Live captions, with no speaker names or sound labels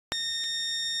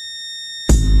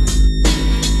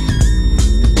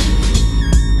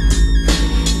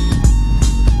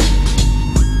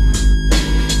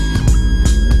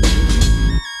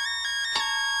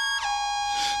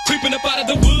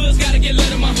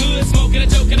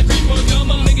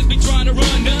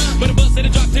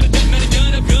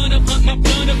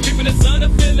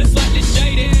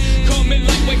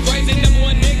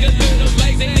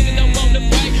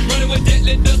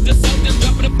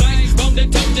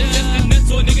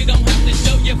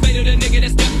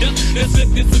that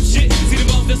slipped in some shit. See the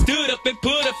ones that stood up and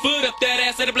put a foot up that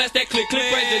ass and blast that click, click,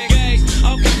 raise the gauge.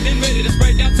 All cocked and ready to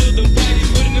spray down to the base.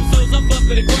 Putting them souls up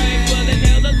in the grave. Well, in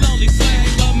hell, a lonely slave.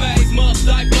 My maze must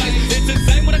die place. It's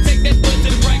insane when I take that foot to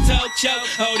the brain toe choke.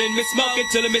 Holding me smoking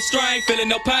till I'm strained, feeling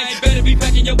no pain. Better be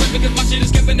packing your weapon cause my shit is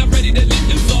skipping. I'm ready to let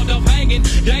loose, all off hanging.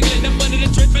 Dangling up under the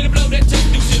trench, finna blow that check.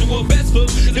 Do shit wore best foot.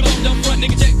 Them all don't front,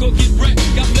 nigga, check, go get wrecked.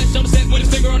 Got flesh on the set with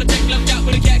his finger on the tank. Left out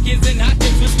with the khakis and hot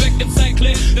tips. Respect them St.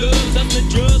 Clair. Thugs, hustling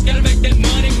drugs, gotta make that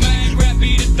money, man. Rap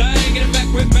be the thing, get it back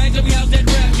with major. We house that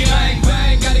rap game. Bang,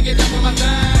 bang, gotta get down with my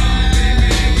thing.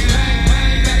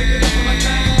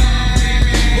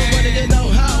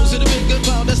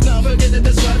 That's not forgetting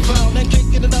this right phone and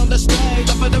kicking it on the stage.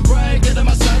 Up in the break, getting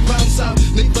my side round. So,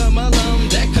 leave them alone,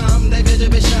 they come, they get to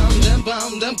be shown. Them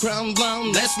bomb, them crown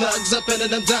blown. That slugs up into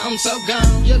them down, so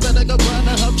gone. You better go run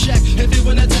a hope check. If you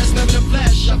wanna test, never the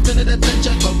flash. Up into the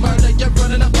attention for murder, you're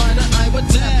running up on the eye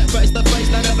with death. Face to face,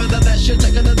 now nevertheless, you're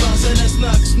taking the loss and it's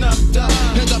snuck, dog.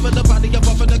 Hands up in the body, you're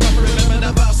off in the cover. Remember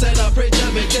the boss and I preach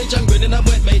every day. I'm grinning up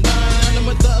with me. I'm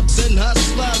with thugs and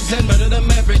hustlers and murder them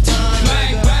every time.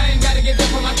 Bang, bang, gotta get down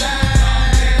for my thing.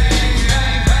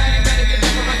 Bang, bang, gotta get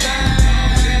down for my thing.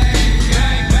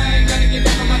 Bang, bang, gotta get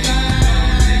down for my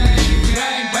thing.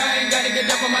 Bang, bang, gotta get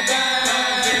down for my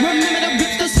thing. Remember the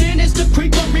rips, the sin is the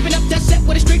creeper. Reaping up that set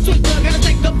with a street sweeper. Gotta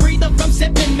take a breather from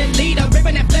sipping mint leader.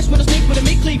 Ripping that flesh with a sneak with a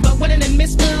meat cleaver. Winning and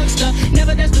miss thugster.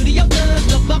 Never that studio thugs.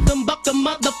 The buck them,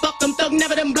 motherfuck them thug.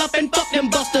 Never them bluffing, fuck them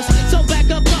busters. So back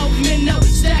up off me, no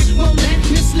stack. Won't let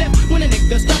me slip. When a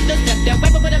nigga stop to step that way,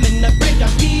 but put them in the break.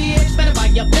 Bitch, better buy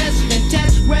your best and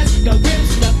test rest. The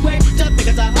rims, the quick, just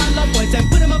because I hollow points and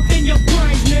put them up in your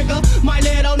brains, nigga. My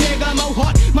little nigga, more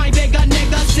heart, my bigger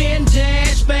nigga, sin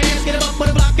dash fast. Get him up for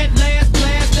the block at last,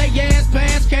 blast they ass,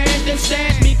 pass, cash, then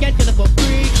stash. Me get it for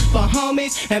free, for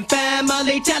homies and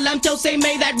family. Tell them to say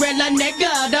me that real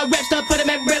nigga. The reps to put them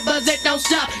in rivers, it don't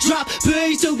stop. Drop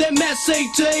P's to them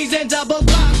SCTs and double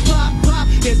pop, pop, pop.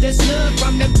 Is this look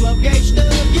from them 12 gauge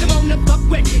stuff? Get them on the buck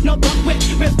with, no buck with.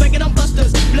 Rips breaking them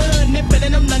busters, blood nipping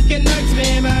in them lunkin' nerds.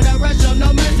 Man, murder rush on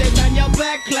no mercy. Turn your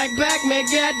back, like back, man,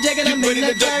 get digging them in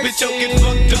the dirt. Bitch, yo, get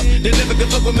fucked up. They never give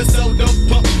up with me, so don't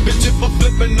pump. Bitch, if I'm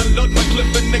flipping, unload my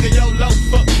clipping, nigga, yo, low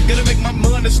fuck. Gotta make my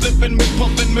money slipping, me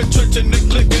pumping, me trenching, and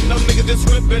clicking. No niggas just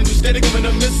ripping, steady coming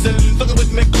to missing. Fucking with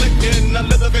me clicking. I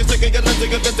love the face, taking your lunch,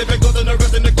 cause they goes on the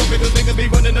rest in the coffee. Cause niggas be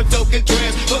running a token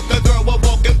trance. Fuck a girl while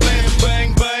walking plans.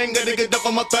 Bang, bang, gotta get up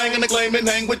on my thing and I claim and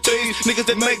hang with cheese. Niggas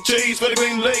that make cheese for the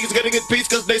green leaves, gotta get peace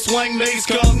cause they swing knees.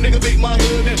 Come nigga beat my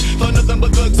hood in for nothing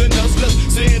but drugs and hustlers.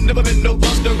 Seeing never been no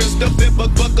buster and stuff. If a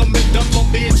buck I'm in dump on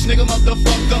bitch, nigga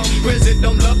motherfucker. Prison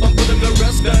don't love, I'm putting the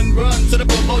rest and run. So the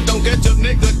popo don't get your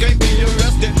nigga, can't be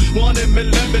arrested. 1 in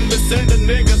 11, we send the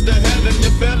niggas to heaven.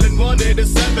 You're failing 1 in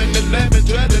 7-11,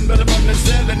 dreading, better run than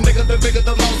selling. Niggas the bigger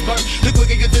the most part. The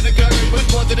quicker you to the curry, with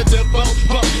one to the tempo.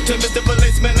 Pump to Mr.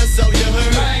 Policeman, that's all you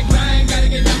heard. Bang, bang, gotta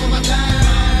get down for my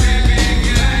thing.